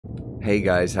Hey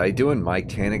guys, how you doing? Mike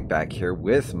Tannic back here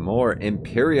with more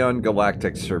Empyrion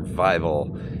Galactic Survival.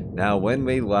 Now, when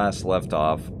we last left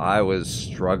off, I was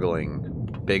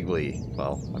struggling bigly.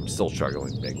 Well, I'm still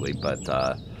struggling bigly, but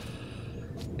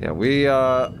yeah, we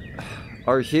are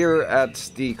here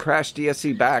at the Crash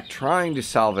DSC back trying to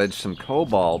salvage some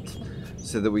cobalt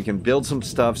so that we can build some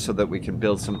stuff, so that we can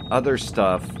build some other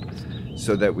stuff,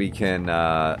 so that we can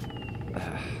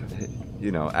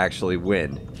you know, actually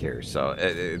win here. So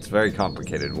it's very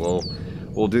complicated. We'll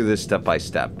do this step by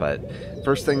step, but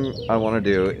first thing I want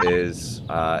to do is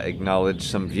acknowledge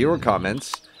some viewer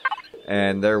comments,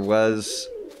 and there was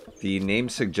the name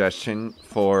suggestion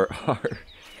for our,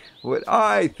 what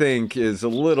I think is a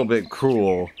little bit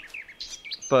cruel,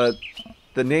 but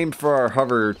the name for our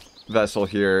hover vessel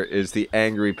here is the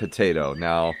Angry Potato.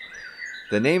 Now,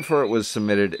 the name for it was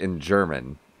submitted in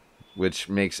German, which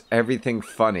makes everything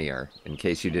funnier, in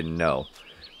case you didn't know.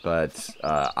 But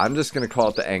I'm just going to call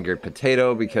it the Angry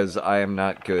Potato because I am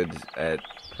not good at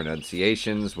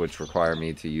pronunciations, which require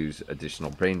me to use additional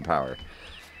brain power.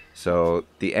 So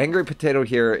the Angry Potato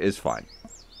here is fine.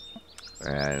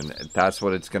 And that's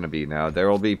what it's going to be. Now,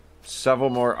 there will be several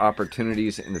more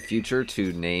opportunities in the future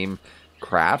to name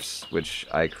crafts, which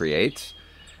I create.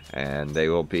 And they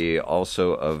will be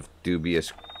also of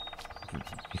dubious,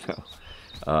 you know,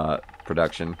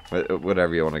 production,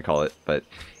 whatever you want to call it. But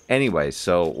anyway,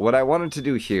 so what I wanted to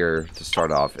do here to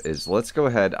start off is let's go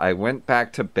ahead. I went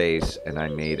back to base and I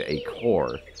made a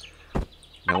core.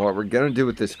 Now what we're going to do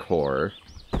with this core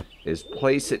is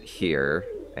place it here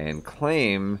and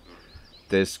claim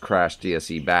this Crash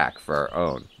DSE back for our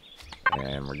own.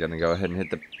 And we're going to go ahead and hit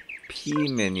the P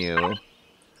menu.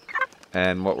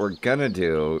 And what we're going to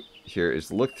do here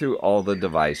is look through all the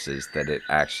devices that it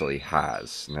actually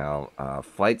has. Now,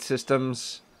 flight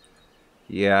systems,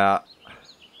 yeah,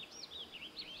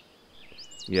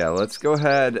 let's go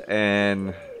ahead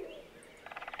and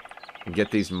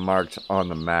get these marked on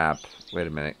the map. Wait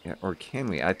a minute, or can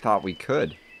we? I thought we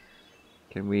could.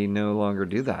 Can we no longer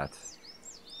do that?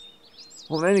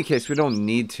 Well, in any case, we don't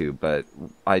need to, but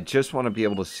I just want to be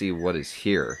able to see what is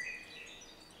here.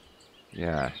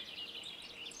 Yeah.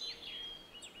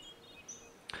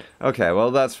 Okay, well,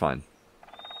 that's fine.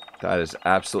 That is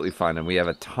absolutely fine. And we have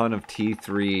a ton of Tier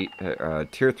 3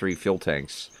 fuel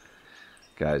tanks,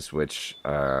 guys, which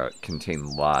contain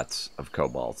lots of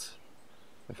cobalt,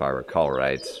 if I recall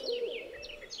right.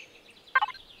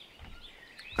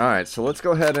 Alright, so let's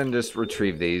go ahead and just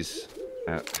retrieve these.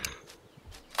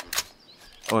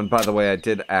 Oh, and by the way, I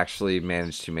did actually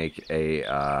manage to make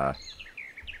a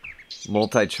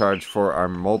multi-charge for our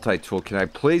multi-tool. Can I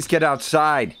please get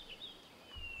outside?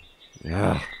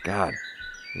 Oh, God.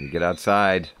 Let me get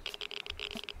outside.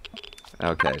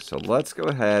 Okay, so let's go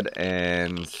ahead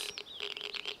and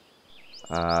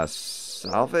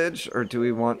salvage, or do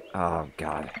we want... Oh,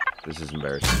 God. This is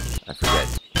embarrassing. I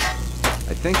forget.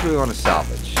 I think we want to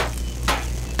salvage.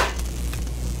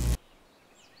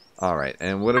 Alright,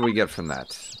 and what do we get from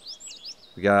that?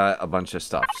 We got a bunch of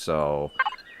stuff, so...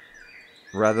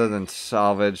 rather than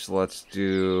salvage, let's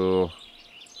do...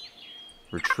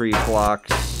 retrieve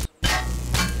blocks.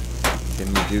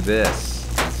 Can we do this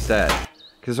instead?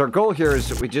 Because our goal here is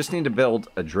that we just need to build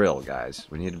a drill, guys.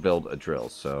 We need to build a drill.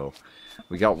 So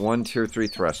we got one Tier 3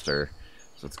 thruster.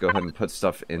 So let's go ahead and put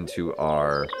stuff into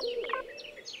our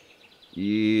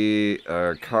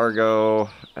cargo.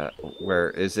 Where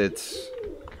is it?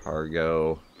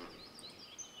 Cargo.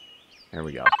 There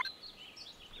we go.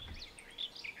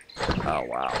 Oh,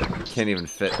 wow. Can't even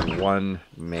fit one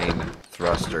main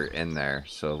thruster in there.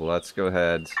 So let's go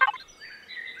ahead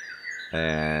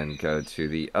and go to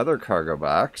the other cargo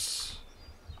box.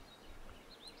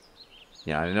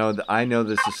 Yeah, I know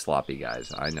this is sloppy,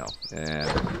 guys. I know.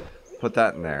 And put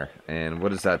that in there. And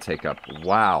what does that take up?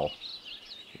 Wow.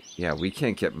 Yeah, we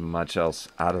can't get much else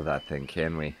out of that thing,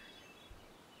 can we?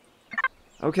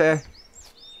 Okay.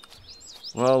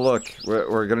 Well, look,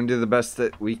 we're going to do the best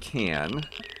that we can.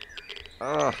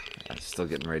 Oh, I'm still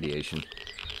getting radiation.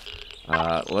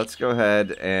 Let's go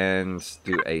ahead and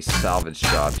do a salvage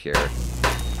job here.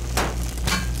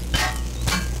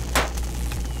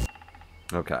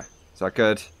 Okay, is that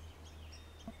good?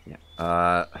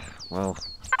 Yeah. Well,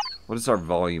 what is our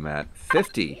volume at?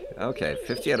 50. Okay,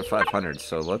 50 out of 500.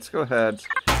 So let's go ahead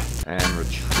and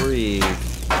retrieve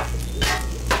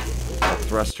a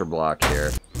thruster block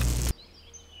here.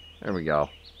 There we go.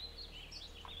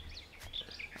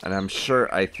 And I'm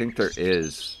sure, I think there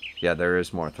is... yeah, there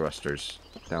is more thrusters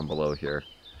down below here,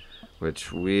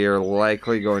 which we are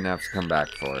likely going to have to come back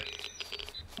for.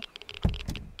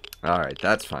 Alright,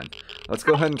 that's fine. Let's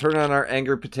go ahead and turn on our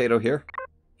Angry Potato here.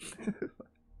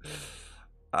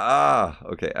 Ah,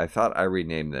 okay. I thought I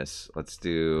renamed this. Let's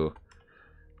do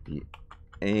the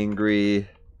angry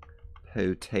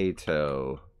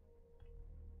potato.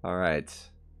 All right. Is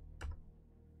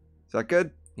that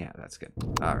good? Yeah, that's good.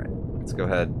 All right. Let's go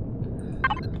ahead.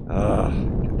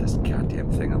 Get this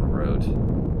goddamn thing on the road.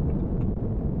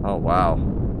 Oh, wow.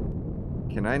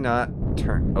 Can I not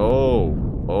turn?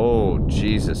 Oh,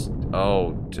 Jesus.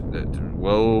 Oh,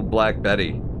 whoa, Black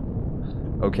Betty.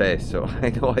 Okay, so I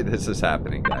know why this is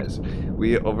happening, guys.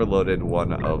 We overloaded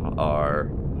one of our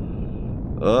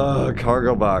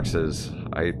cargo boxes,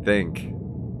 I think.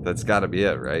 That's gotta be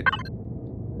it, right?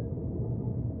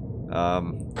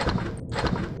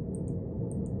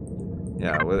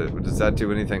 Yeah, what, does that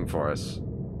do anything for us?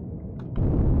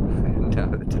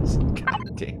 No, it doesn't.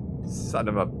 Goddamn son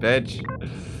of a bitch.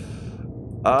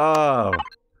 Oh.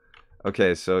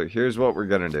 Okay, so here's what we're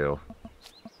gonna do.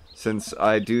 Since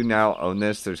I do now own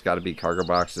this, there's got to be cargo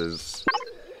boxes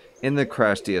in the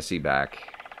Crash DSE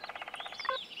back.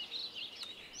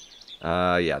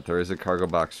 Yeah, there is a cargo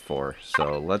box 4.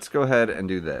 So let's go ahead and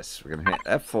do this. We're gonna hit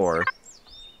F4.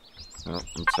 Oh,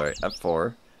 I'm sorry,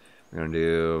 F4. We're gonna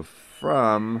do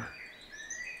from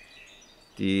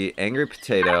the Angry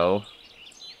Potato.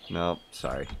 Nope,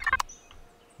 sorry.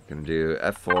 We're gonna do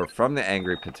F4 from the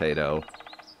Angry Potato.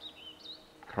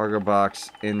 Cargo box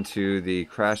into the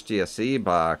Crash DSE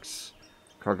box.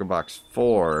 Cargo box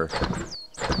 4.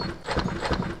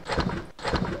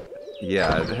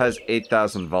 Yeah, it has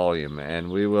 8,000 volume, and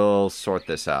we will sort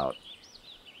this out.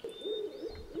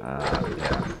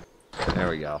 Yeah. There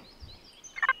we go.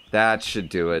 That should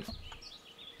do it.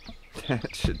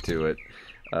 That should do it.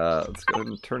 Let's go ahead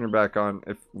and turn it back on.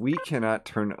 If we cannot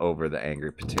turn over the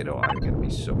Angry Potato, I'm going to be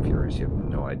so furious. You have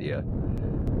no idea.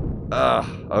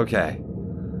 Okay.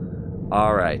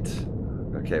 Alright.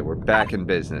 Okay, we're back in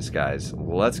business, guys.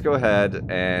 Let's go ahead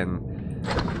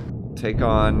and take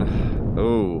on...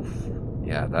 Oh,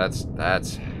 yeah,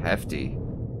 that's hefty.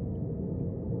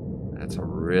 That's a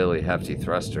really hefty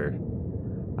thruster.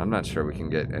 I'm not sure we can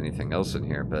get anything else in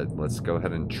here, but let's go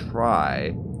ahead and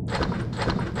try.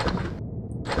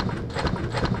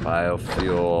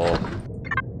 Biofuel.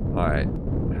 Alright,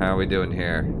 how are we doing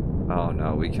here? Oh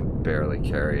no, we can barely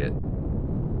carry it.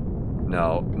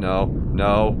 No, no,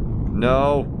 no,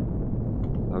 no!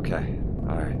 Okay,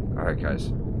 alright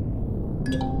guys.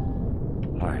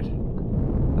 Alright.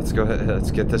 Let's go ahead,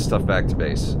 let's get this stuff back to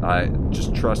base. I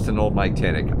just trust in old Mike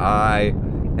Tannick. I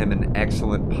am an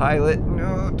excellent pilot.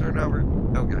 No, turn over.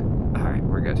 Okay. Alright,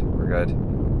 we're good. We're good.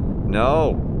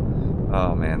 No!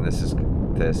 Oh man, this is so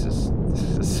bad.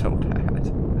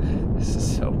 This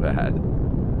is so bad.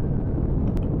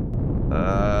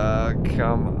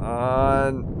 Come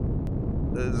on.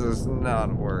 This is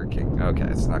not working. Okay,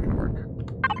 it's not gonna work.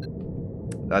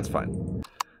 That's fine.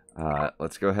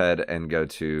 Let's go ahead and go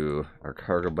to our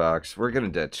cargo box. We're gonna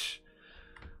ditch.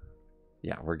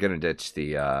 Yeah, we're gonna ditch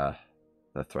the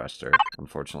thruster.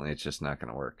 Unfortunately, it's just not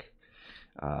gonna work.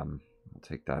 I'll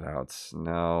take that out.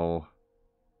 No.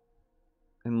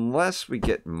 Unless we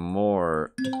get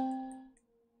more...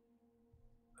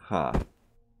 Huh.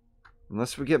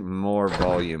 Unless we get more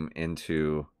volume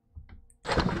into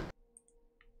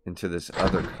this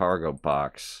other cargo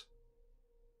box.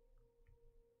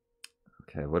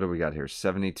 Okay, what do we got here?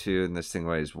 72, and this thing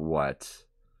weighs what?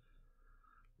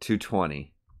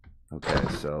 220. Okay,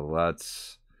 so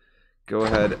let's go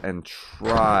ahead and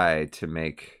try to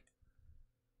make...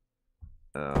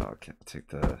 okay, I'll take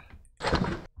the...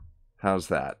 How's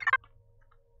that?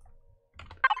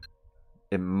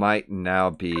 It might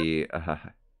now be...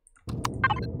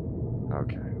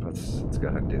 Okay, let's go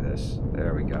ahead and do this.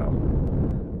 There we go.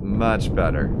 Much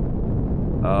better.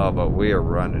 Oh, but we are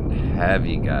running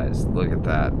heavy, guys. Look at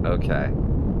that. Okay.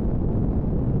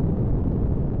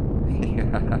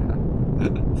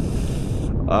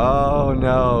 Oh,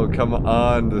 no. Come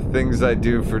on. The things I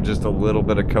do for just a little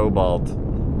bit of cobalt.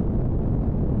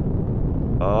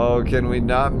 Oh, can we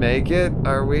not make it?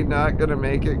 Are we not going to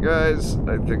make it, guys?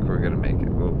 I think we're going to make it.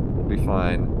 We'll be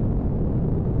fine.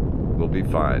 We'll be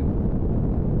fine.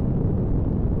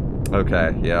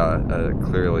 Okay, yeah,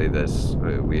 clearly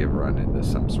we have run into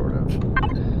some sort of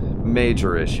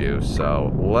major issue,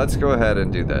 so let's go ahead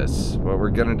and do this. What we're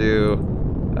gonna do...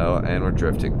 Oh, and we're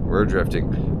drifting. We're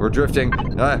drifting. We're drifting.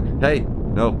 Hey!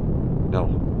 No. No.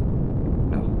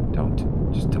 No,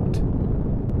 don't. Just don't.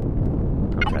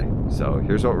 Okay, so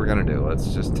here's what we're gonna do.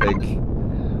 Let's just take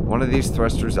one of these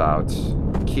thrusters out,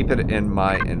 keep it in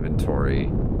my inventory,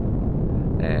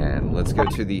 and let's go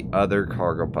to the other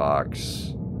cargo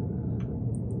box.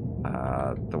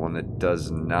 The one that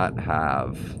does not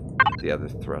have the other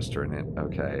thruster in it.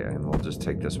 Okay, and we'll just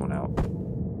take this one out.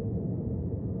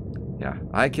 Yeah,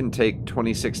 I can take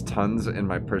 26 tons in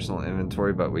my personal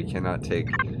inventory, but we cannot take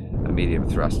a medium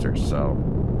thruster, so...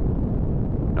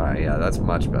 Alright, yeah, that's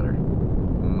much better.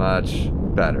 Much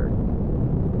better.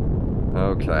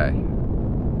 Okay.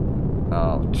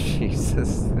 Oh,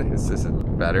 Jesus. This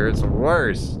isn't better, it's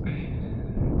worse.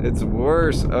 It's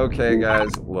worse. Okay,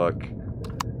 guys, look.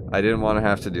 I didn't want to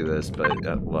have to do this, but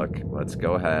look, let's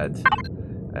go ahead.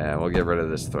 And we'll get rid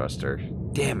of this thruster.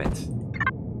 Damn it.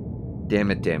 Damn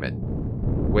it, damn it.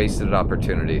 Wasted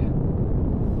opportunity.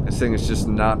 This thing is just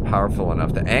not powerful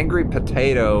enough. The angry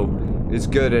potato is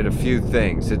good at a few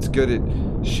things. It's good at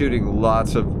shooting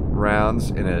lots of rounds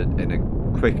in a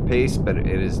quick pace, but it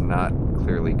is not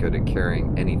clearly good at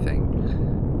carrying anything.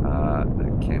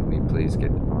 Can we please get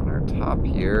on our top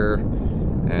here?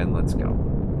 And let's go.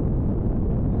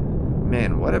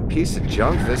 Man, what a piece of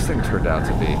junk this thing turned out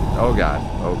to be. Oh god.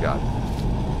 Oh god.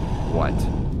 What?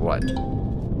 What?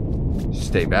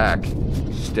 Stay back.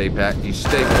 Stay back. You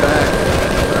stay back.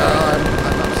 Oh,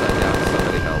 I'm upside down.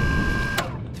 Somebody help.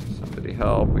 Somebody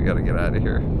help. We gotta get out of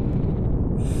here.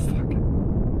 Fuck.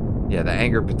 Yeah, the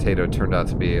anger potato turned out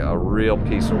to be a real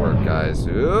piece of work, guys.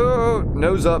 Ooh,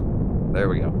 nose up. There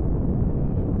we go.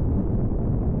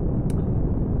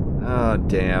 Oh,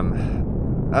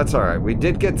 damn. That's alright. We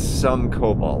did get some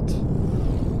cobalt.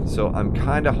 So I'm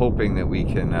kind of hoping that we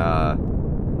can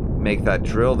make that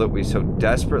drill that we so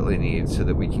desperately need so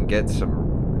that we can get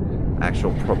some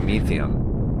actual promethium.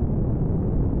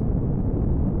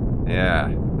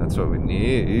 Yeah, that's what we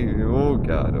need. Oh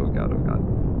god, oh god, oh god.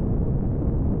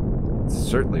 It's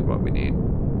certainly what we need.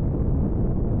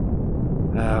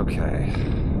 Okay.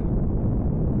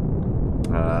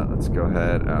 Let's go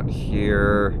ahead out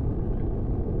here.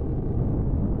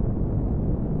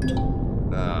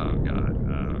 Oh god,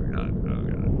 oh god, oh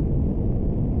god.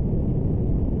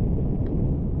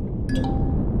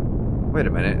 Wait a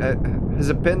minute, has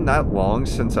it been that long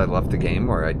since I left the game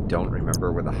where I don't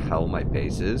remember where the hell my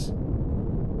base is?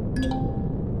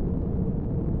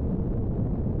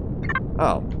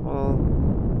 Oh, well,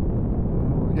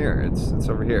 here, it's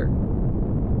over here.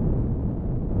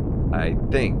 I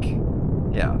think.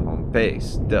 Yeah, home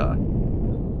base, duh.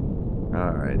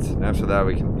 Alright, after that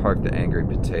we can park the angry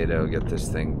potato, get this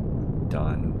thing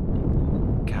done.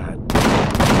 God.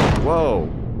 Whoa!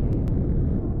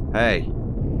 Hey.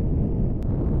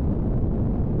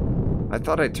 I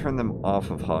thought I'd turn them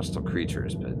off of hostile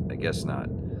creatures, but I guess not.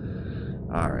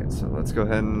 Alright, so let's go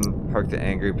ahead and park the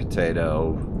angry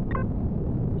potato.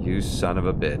 You son of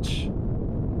a bitch.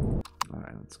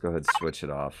 Alright, let's go ahead and switch it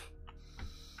off.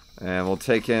 And we'll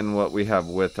take in what we have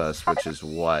with us, which is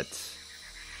what?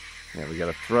 Yeah, we got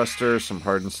a thruster, some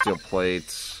hardened steel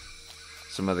plates,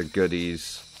 some other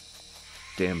goodies.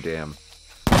 Damn.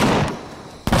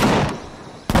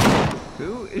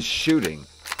 Who is shooting?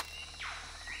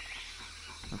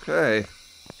 Okay.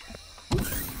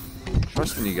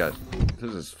 Trusting you guys.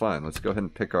 This is fun. Let's go ahead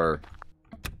and pick our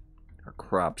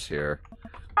crops here.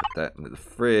 Put that into the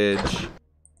fridge.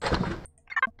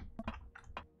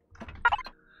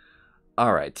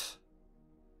 Alright.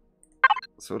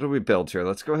 So what do we build here?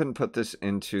 Let's go ahead and put this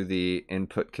into the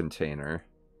input container.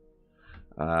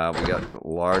 We got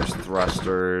large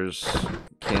thrusters,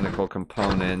 mechanical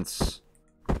components.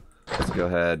 Let's go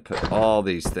ahead, put all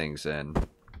these things in.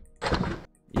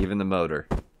 Even the motor.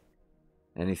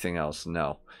 Anything else?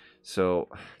 No. So,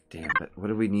 damn it. What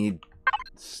do we need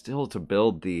still to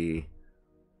build the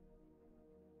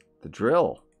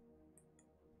drill?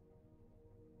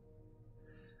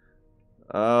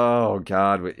 Oh,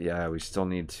 God. We still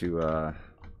need to, let's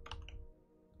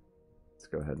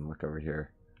go ahead and look over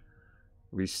here.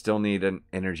 We still need an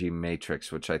energy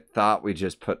matrix, which I thought we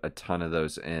just put a ton of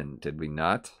those in. Did we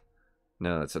not?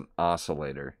 No, that's an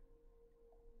oscillator.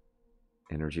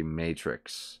 Energy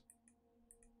matrix.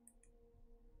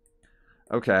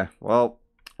 Okay, well,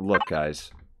 look,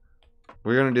 guys.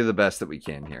 We're going to do the best that we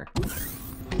can here.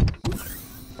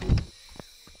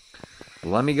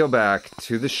 Let me go back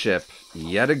to the ship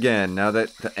yet again, now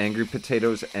that the angry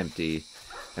potato is empty,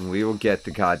 and we will get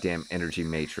the goddamn energy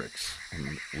matrix.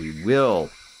 And we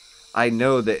will. I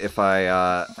know that if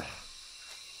I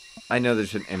know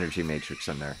there's an energy matrix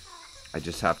in there. I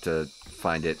just have to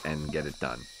find it and get it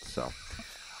done. So,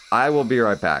 I will be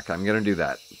right back. I'm going to do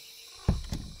that.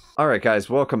 Alright guys,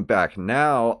 welcome back.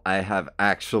 Now I have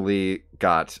actually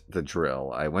got the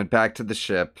drill. I went back to the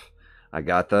ship. I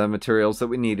got the materials that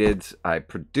we needed. I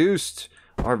produced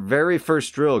our very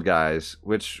first drill, guys,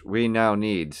 which we now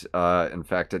need. In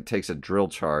fact, it takes a drill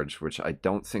charge, which I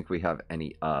don't think we have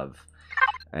any of.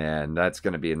 And that's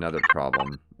going to be another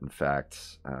problem. In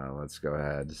fact, let's go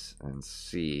ahead and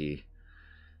see.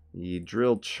 The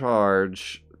drill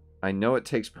charge. I know it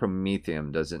takes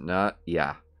promethium, does it not?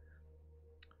 Yeah.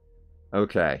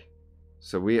 Okay.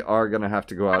 So we are going to have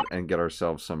to go out and get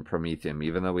ourselves some promethium.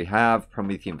 Even though we have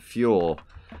promethium fuel,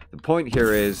 the point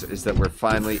here is that we're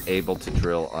finally able to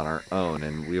drill on our own.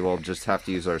 And we will just have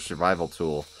to use our survival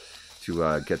tool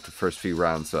to get the first few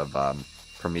rounds of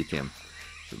promethium.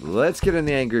 So let's get in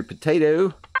the Angry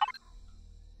Potato.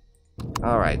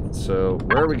 Alright, so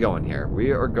where are we going here?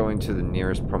 We are going to the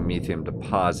nearest promethium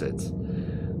deposit.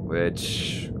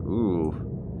 Which, ooh,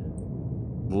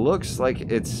 looks like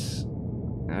it's...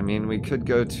 I mean, we could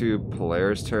go to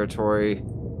Polaris territory.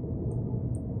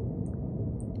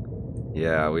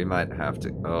 Yeah, we might have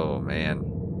to... Oh, man.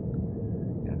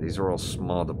 Yeah, these are all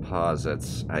small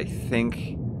deposits. I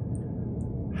think...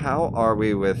 How are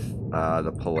we with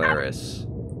the Polaris?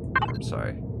 I'm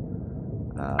sorry.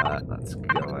 Let's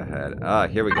go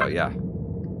ahead. Here we go, yeah.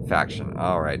 Faction.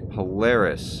 Alright,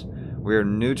 Polaris. We're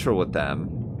neutral with them.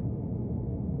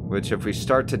 Which, if we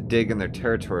start to dig in their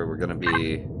territory, we're going to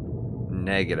be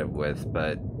negative with.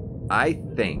 But I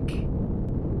think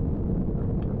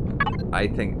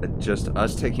that just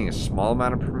us taking a small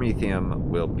amount of promethium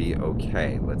will be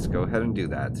okay. Let's go ahead and do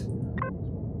that.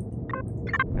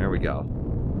 There we go.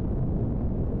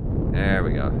 There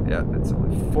we go. Yeah, it's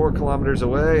only 4 kilometers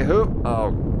away. Hoop.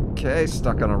 Okay,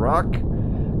 stuck on a rock.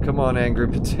 Come on, Angry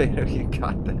Potato. You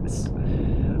got this.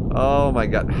 Oh my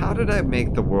god. How did I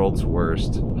make the world's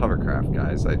worst hovercraft,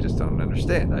 guys? I just don't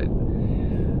understand.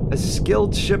 A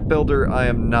skilled shipbuilder I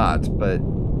am not, but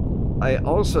I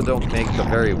also don't make the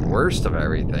very worst of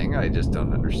everything. I just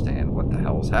don't understand what the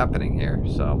hell is happening here.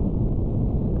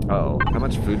 So, uh-oh. How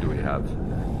much food do we have?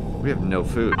 We have no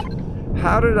food.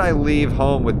 How did I leave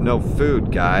home with no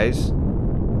food, guys?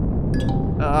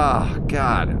 Oh,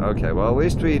 God. Okay, well, at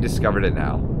least we discovered it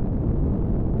now.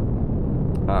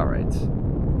 Alright.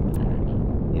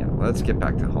 Yeah, let's get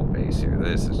back to home base here.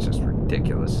 This is just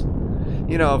ridiculous.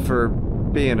 You know, for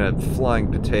being a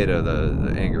flying potato,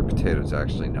 the Angry Potato is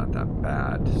actually not that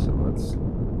bad. So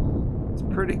it's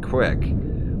pretty quick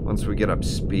once we get up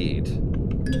speed.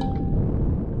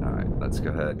 Alright, let's go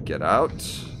ahead and get out.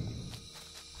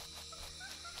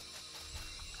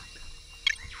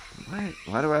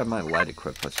 Why do I have my light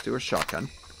equipped? Let's do a shotgun.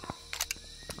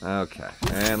 Okay,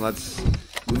 and let's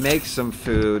make some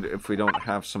food if we don't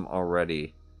have some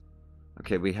already.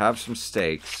 Okay, we have some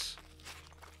steaks.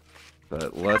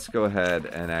 But let's go ahead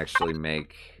and actually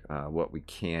make what we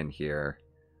can here.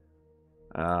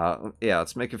 Yeah,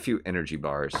 let's make a few energy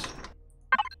bars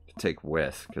to take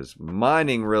with, because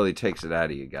mining really takes it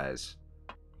out of you guys.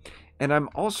 And I'm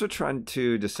also trying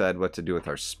to decide what to do with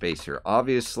our space here.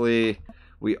 Obviously,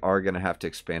 we are going to have to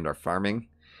expand our farming.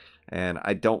 And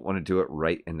I don't want to do it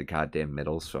right in the goddamn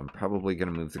middle, so I'm probably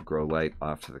going to move the grow light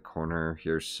off to the corner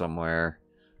here somewhere.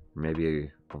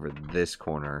 Maybe over this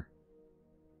corner.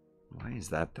 Why is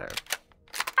that there?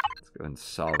 Let's go and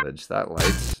salvage that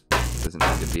light. Doesn't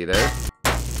need to be there.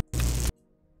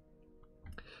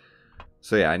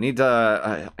 So yeah, I need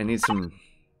some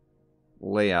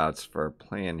layouts for our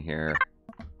plan here.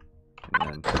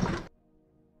 And then,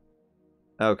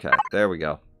 okay, there we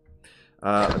go.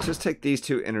 Let's just take these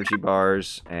 2 energy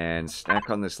bars and snack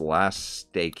on this last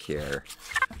steak here.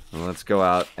 And let's go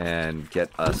out and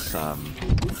get us some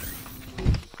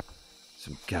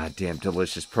goddamn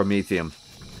delicious promethium.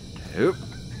 Oop.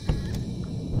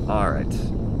 Alright.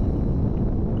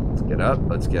 Let's get up.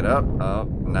 Let's get up. Oh,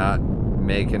 not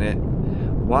making it.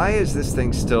 Why is this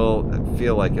thing still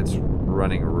feel like it's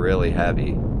running really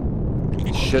heavy?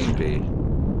 It shouldn't be.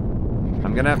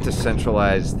 I'm going to have to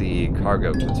centralize the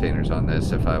cargo containers on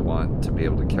this if I want to be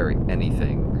able to carry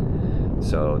anything.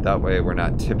 So that way we're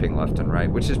not tipping left and right,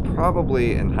 which is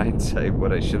probably, in hindsight,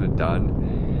 what I should have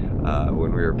done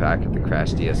when we were back at the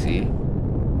Crash DSE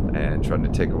and trying to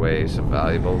take away some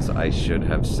valuables. I should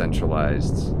have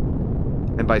centralized.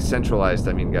 And by centralized,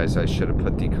 I mean, guys, I should have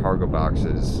put the cargo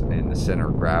boxes in the center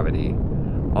of gravity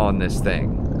on this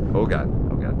thing. Oh, God.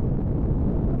 Oh, God.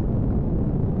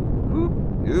 Whoop.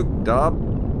 Whoop.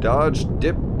 Dodge.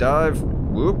 Dip. Dive.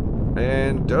 Whoop.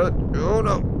 And oh,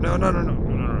 no. No.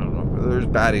 There's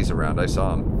baddies around. I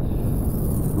saw them.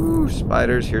 Ooh,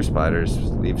 spiders. Here's spiders.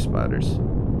 Leave spiders.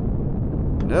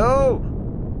 No!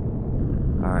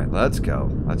 Alright, let's go.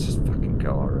 Let's just fucking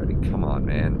go already. Come on,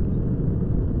 man.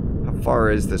 How far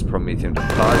is this promethium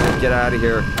deposit? Get out of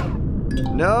here.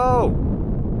 No!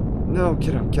 No,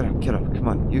 get up. Come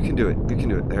on, you can do it.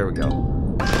 There we go.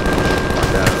 Get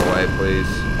out of the way, please.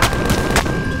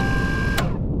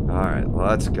 Alright,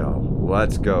 let's go.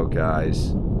 Let's go,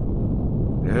 guys.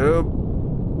 Hoop.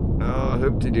 Oh,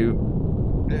 hoop-de-doo.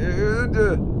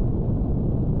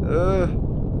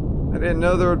 I didn't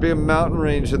know there would be a mountain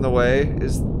range in the way.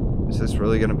 Is this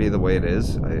really going to be the way it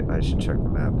is? I should check the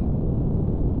map.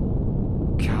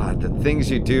 God, the things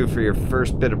you do for your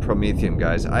first bit of Prometheum,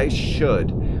 guys. I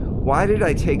should. Why did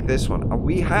I take this one?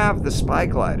 We have the spy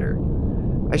glider.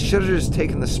 I should have just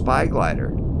taken the spy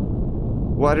glider.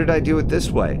 Why did I do it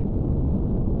this way?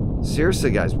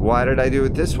 Seriously, guys, why did I do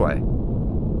it this way?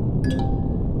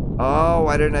 Oh,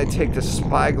 why didn't I take the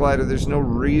spy glider? There's no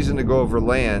reason to go over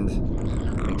land.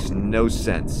 Makes no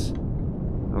sense.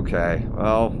 Okay,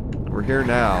 well, we're here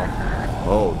now.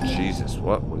 Oh, Jesus,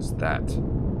 what was that?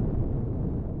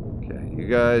 Okay, you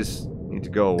guys need to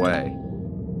go away.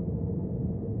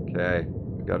 Okay,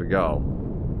 we gotta go.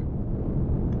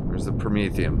 Where's the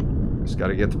Prometheum? Just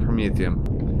gotta get the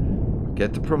Prometheum.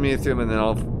 Get the Prometheum, and then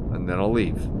I'll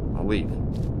leave. I'll leave.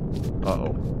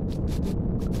 Uh-oh.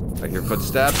 I hear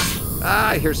footsteps. Ah,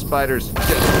 I hear spiders. Get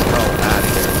the hell out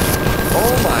of here.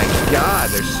 Oh my God,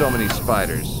 there's so many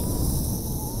spiders.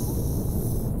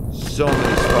 So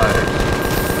many spiders.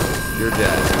 You're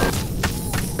dead.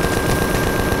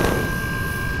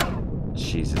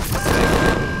 Jesus.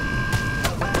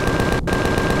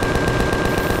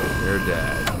 You're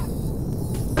dead.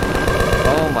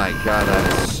 Oh my God, that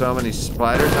is so many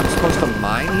spiders. I'm supposed to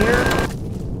mine here?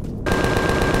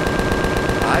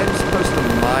 I'm supposed to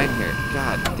mine here.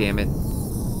 God damn it.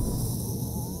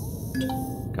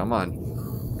 Come on.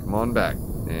 Come on back.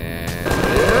 And...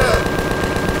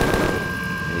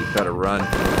 you better run.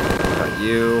 Got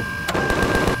you.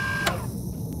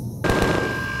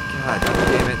 God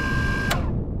damn it.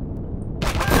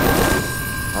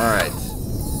 Alright.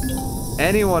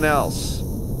 Anyone else?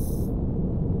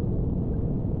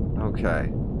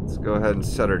 Okay. Let's go ahead and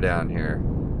set her down here.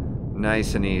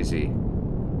 Nice and easy.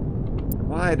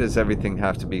 Why does everything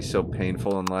have to be so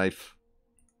painful in life?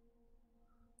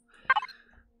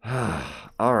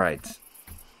 Alright.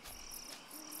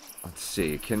 Let's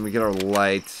see. Can we get our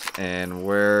lights? And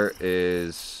where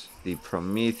is the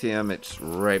Prometheum? It's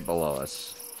right below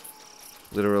us.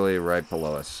 Literally right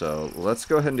below us. So let's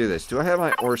go ahead and do this. Do I have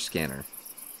my ore scanner?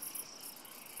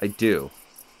 I do.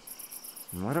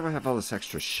 Why do I have all this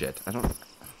extra shit? I don't...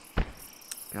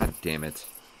 God damn it.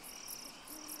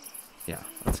 Yeah,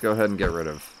 let's go ahead and get rid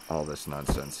of all this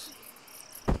nonsense.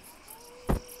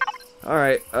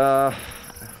 Alright,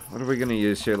 what are we going to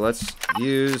use here? Let's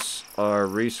use our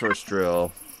resource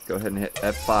drill. Go ahead and hit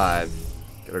F5.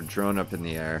 Get our drone up in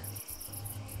the air.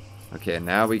 Okay,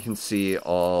 now we can see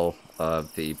all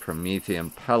of the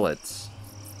Prometheum pellets.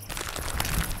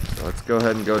 So let's go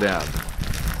ahead and go down.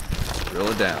 Let's drill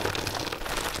it down.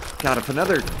 God, if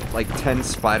another, like, 10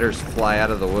 spiders fly out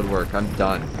of the woodwork, I'm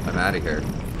done. I'm out of here.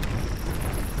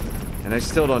 And I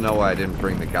still don't know why I didn't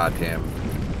bring the goddamn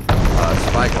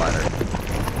spy glider.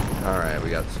 Alright, we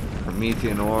got some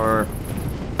Promethean ore.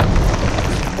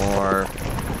 Some more.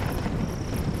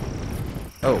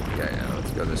 Oh, okay, yeah,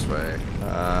 let's go this way.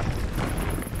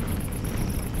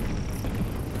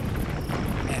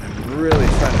 Man, I'm really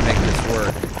trying to make this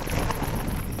work.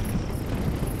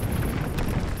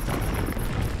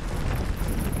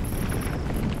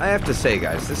 I have to say,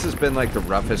 guys, this has been like the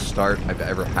roughest start I've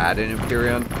ever had in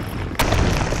Empyrion.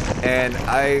 And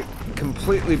I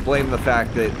completely blame the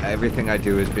fact that everything I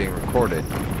do is being recorded.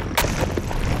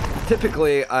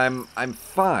 Typically, I'm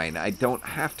fine. I don't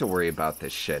have to worry about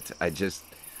this shit.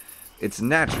 It's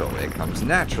natural. It comes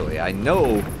naturally. I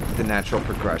know the natural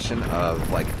progression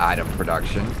of, like, item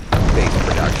production, base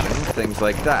production, things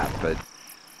like that, but...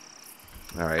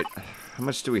 Alright, how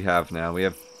much do we have now? We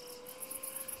have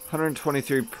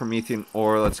 123 Promethean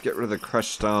ore. Let's get rid of the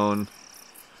crushed stone.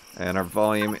 And our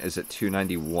volume is at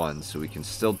 291, so we can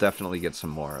still definitely get some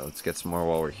more. Let's get some more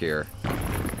while we're here.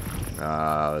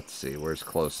 Let's see, where's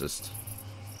closest?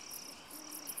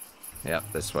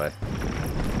 Yep, this way.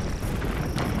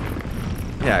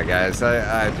 Yeah, guys,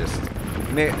 I just...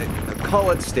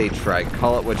 call it stage fright,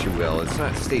 call it what you will. It's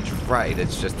not stage fright,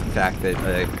 it's just the fact that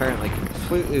I apparently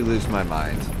completely lose my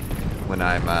mind when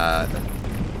I'm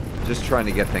just trying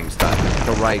to get things done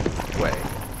the right way.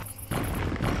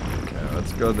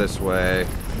 Let's go this way.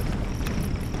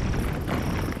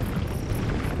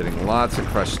 Getting lots of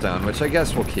crushed stone, which I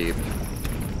guess we'll keep.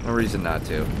 No reason not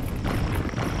to.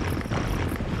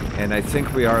 And I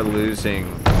think we are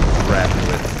losing rep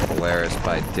with Polaris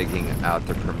by digging out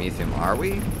the Prometheum. Are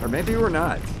we? Or maybe we're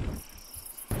not.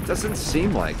 It doesn't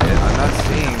seem like it. I'm not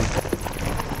seeing...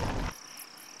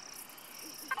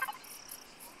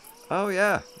 Oh,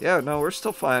 yeah. Yeah, no, we're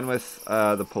still fine with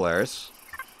the Polaris.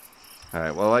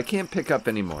 Alright, well, I can't pick up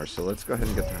anymore, so let's go ahead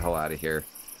and get the hell out of here.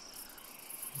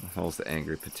 Where the hell's the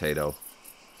angry potato?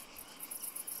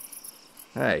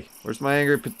 Hey, where's my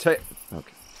angry potato?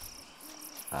 Okay.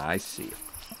 I see.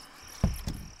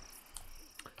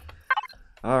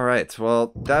 Alright,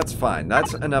 well, that's fine.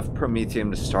 That's enough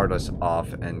promethium to start us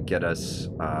off and get us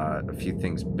a few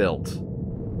things built.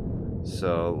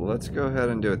 So, let's go ahead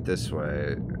and do it this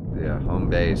way. Yeah, home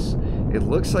base. It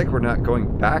looks like we're not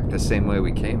going back the same way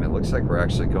we came. It looks like we're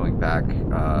actually going back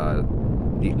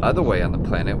the other way on the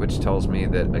planet, which tells me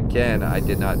that, again, I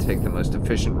did not take the most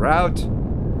efficient route.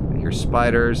 I hear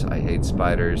spiders. I hate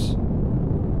spiders.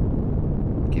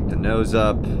 Keep the nose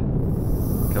up.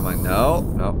 Come on, no,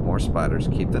 more spiders.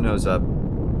 Keep the nose up.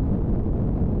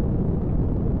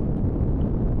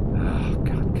 Oh,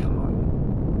 God, come on.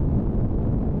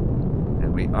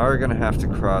 And we are going to have to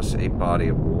cross a body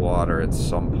of water at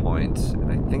some point, and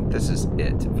I think this is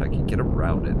it. If I could get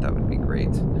around it, that would be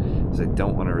great. Because I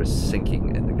don't want to risk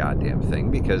sinking in the goddamn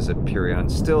thing, because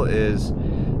Empyrion still is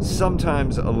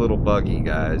sometimes a little buggy,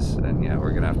 guys. And yeah,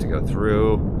 we're going to have to go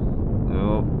through.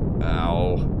 Oh,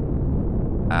 ow.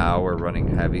 Ow, we're running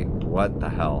heavy. What the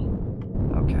hell?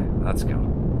 Okay, let's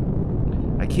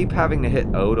go. I keep having to hit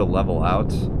O to level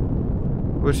out,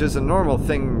 which is a normal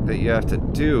thing that you have to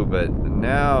do, but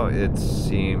now it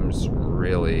seems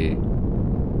really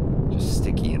just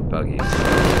sticky and buggy. Fuck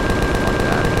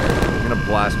out of here. I'm gonna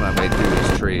blast my way through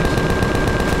these trees.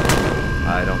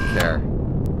 I don't care.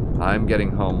 I'm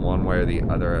getting home one way or the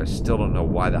other. I still don't know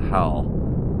why the hell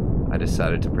I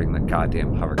decided to bring the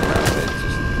goddamn hovercraft. I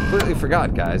just completely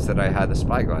forgot, guys, that I had the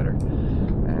spy glider.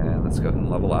 And let's go ahead and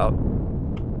level out.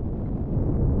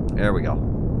 There we go.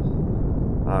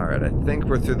 Alright, I think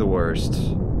we're through the worst.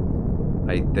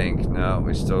 I think. No,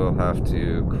 we still have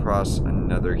to cross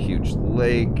another huge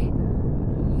lake.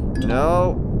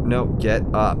 No, get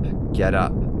up. Get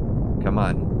up. Come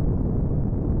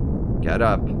on. Get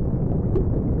up.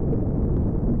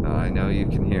 I know you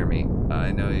can hear me.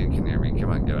 I know you can hear me.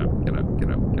 Come on, get up, get up,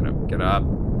 get up, get up, get up.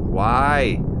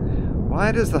 Why?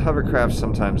 Why does the hovercraft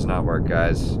sometimes not work,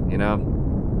 guys? You know?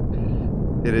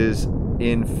 It is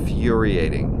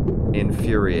infuriating.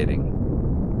 Infuriating.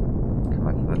 Come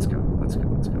on, let's go, let's go,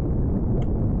 let's go.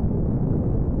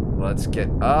 Let's get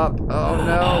up. Oh,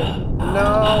 no.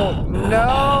 No,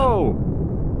 no!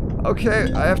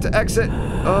 Okay, I have to exit.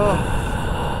 Oh.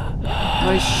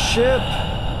 My ship.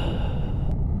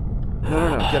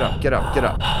 No, get up, get up, get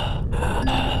up.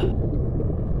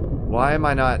 Why am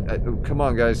I not... come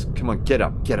on, guys. Come on, get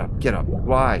up, get up, get up.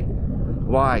 Why?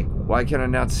 Why? Why can I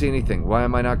not see anything? Why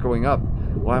am I not going up?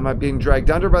 Why am I being dragged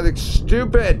under by the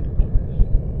stupid...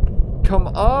 Come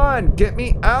on, get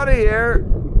me out of here.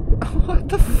 What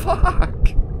the fuck?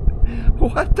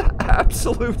 What the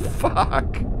absolute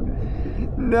fuck?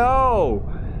 No.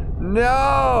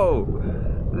 No.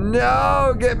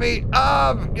 No, get me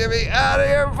up! Get me out of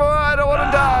here before I don't want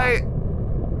to die!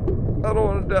 I don't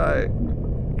want to die.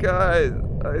 Guys,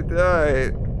 I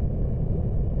died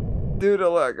due to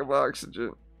lack of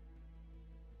oxygen.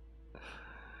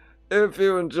 If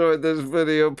you enjoyed this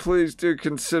video, please do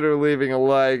consider leaving a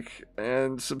like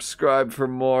and subscribe for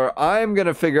more. I'm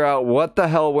gonna figure out what the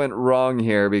hell went wrong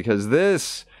here, because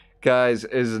this, guys,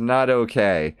 is not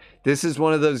okay. This is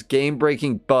one of those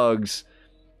game-breaking bugs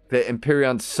that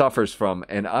Empyrion suffers from,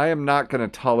 and I am not going to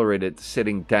tolerate it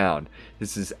sitting down.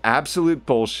 This is absolute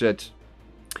bullshit.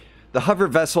 The hover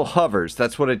vessel hovers.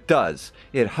 That's what it does.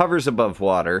 It hovers above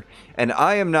water, and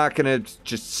I am not going to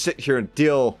just sit here and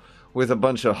deal with a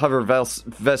bunch of hover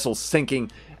vessels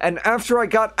sinking. And after I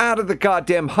got out of the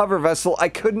goddamn hover vessel, I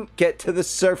couldn't get to the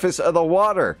surface of the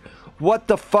water. What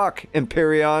the fuck,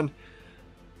 Empyrion?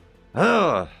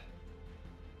 Ugh.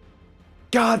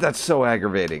 God, that's so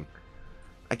aggravating.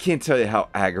 I can't tell you how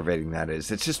aggravating that is.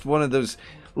 It's just one of those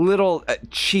little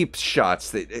cheap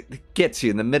shots that it gets you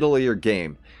in the middle of your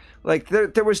game. Like,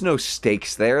 there was no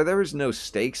stakes there. There was no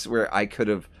stakes where I could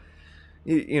have...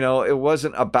 You know, it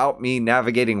wasn't about me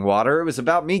navigating water. It was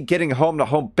about me getting home to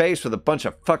home base with a bunch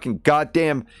of fucking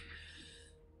goddamn...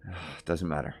 Doesn't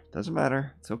matter. Doesn't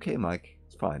matter. It's okay, Mike.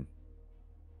 It's fine.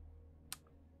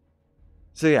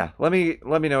 So yeah, let me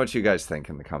know what you guys think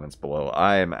in the comments below.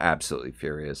 I am absolutely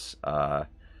furious.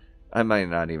 I might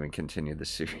not even continue the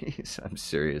series. I'm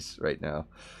serious right now.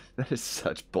 That is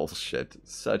such bullshit.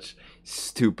 Such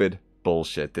stupid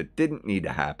bullshit that didn't need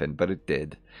to happen, but it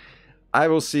did. I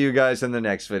will see you guys in the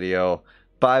next video.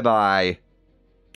 Bye-bye.